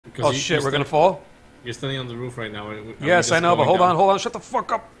Oh shit, we're gonna fall? You're standing on the roof right now. Yes, I know, but hold on, shut the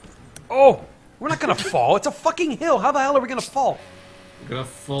fuck up. Oh, we're not gonna fall. It's a fucking hill. How the hell are we gonna fall? We're gonna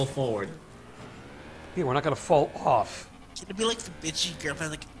fall forward. Yeah, we're not gonna fall off. It's gonna be like the bitchy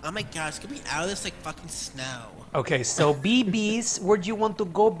girlfriend, like, oh my gosh, get me out of this like fucking snow. Okay, so BBs, where'd you want to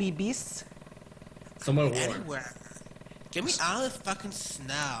go, BBs? Somewhere warm. Anywhere. Get me out of this fucking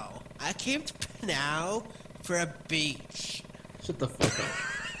snow. I came to Pinau for a beach. Shut the fuck up.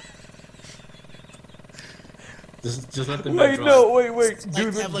 Just let them Wait, drive. no, wait. Do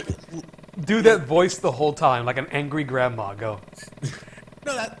Like, that voice the whole time, like an angry grandma. Go.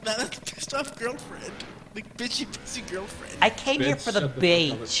 No, that's a pissed off girlfriend. Like, bitchy girlfriend. I came here for the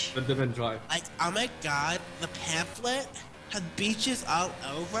beach. Let them drive. Like, oh my god, the pamphlet had beaches all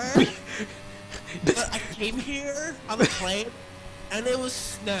over. But I came here on the plane, and it was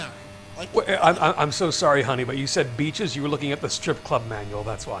snow. Like, Wait, I'm so sorry, honey, but you said beaches. You were looking at the strip club manual.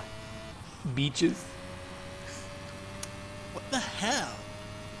 That's why. Beaches. what the hell?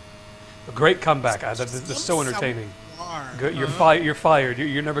 A great comeback. This is so entertaining. Good. You're fired. You're fired.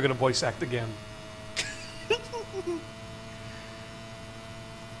 You're never gonna voice act again.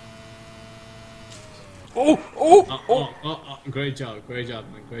 Oh, great job,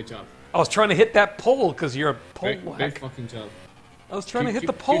 man, great job. I was trying to hit that pole because you're a pole Great whack. fucking job. I was trying to hit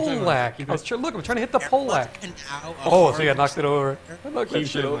the keep pole driving. whack. Keep Look, I'm trying to hit the pole whack. Pinau, Oh, so yeah, I knocked it over. I knocked that Keep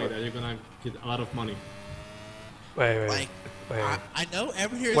shit doing over. like that, you're gonna get a lot of money. Wait. Like, I know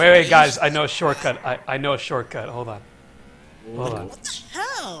every here. Wait, guys, I know a shortcut. I know a shortcut. Hold on. Hold on. What the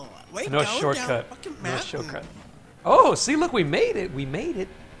hell? Wait, I know a going shortcut. Down fucking I know a mountain. shortcut. Oh, see, look, we made it. We made it.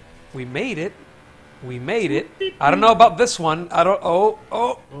 We made it. We made it. I don't know about this one. I don't. Oh.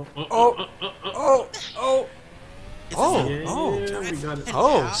 Yeah, we got it.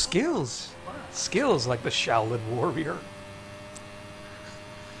 Oh, skills. Skills like the Shaolin warrior.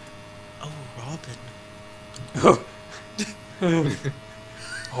 Oh, Robin.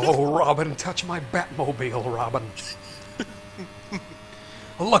 Oh, Robin, touch my Batmobile, Robin.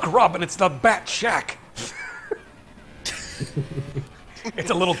 Look, Robin, it's the Bat Shack. It's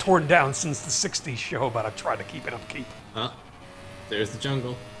a little torn down since the 60s show, but I've tried to keep it upkeep. Huh? There's the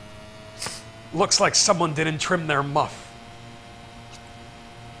jungle. Looks like someone didn't trim their muff.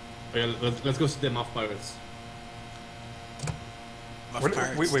 Oh, yeah, let's go see the Muff Pirates.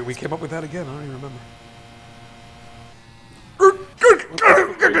 Wait, we came up with that again? I don't even remember.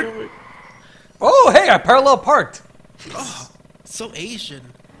 Oh, hey, I parallel parked. Oh, so Asian.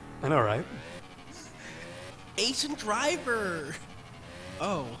 I know, right? Asian driver.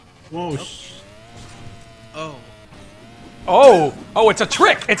 Oh. Whoa, Oh, it's a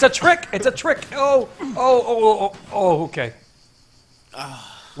trick. It's a trick. It's a trick. Oh, okay.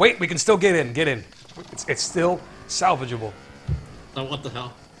 Wait, we can still get in. Get in. It's still salvageable. Oh, what the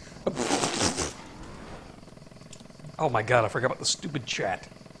hell? Oh my god, I forgot about the stupid chat.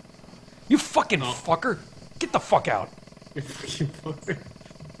 You fucking fucker. Get the fuck out. You fucking fucker.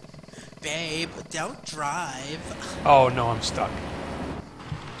 Babe, don't drive. Oh no, I'm stuck.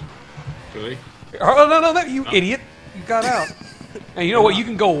 Really? Oh, no, you idiot. You got out. Hey, you know what? You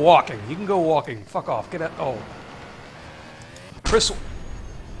can go walking. You can go walking. Fuck off. Get out. Oh. Chris.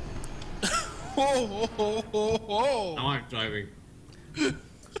 Whoa. Now I'm driving.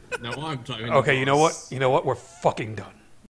 Now I'm driving. Okay, you know what? You know what? We're fucking done.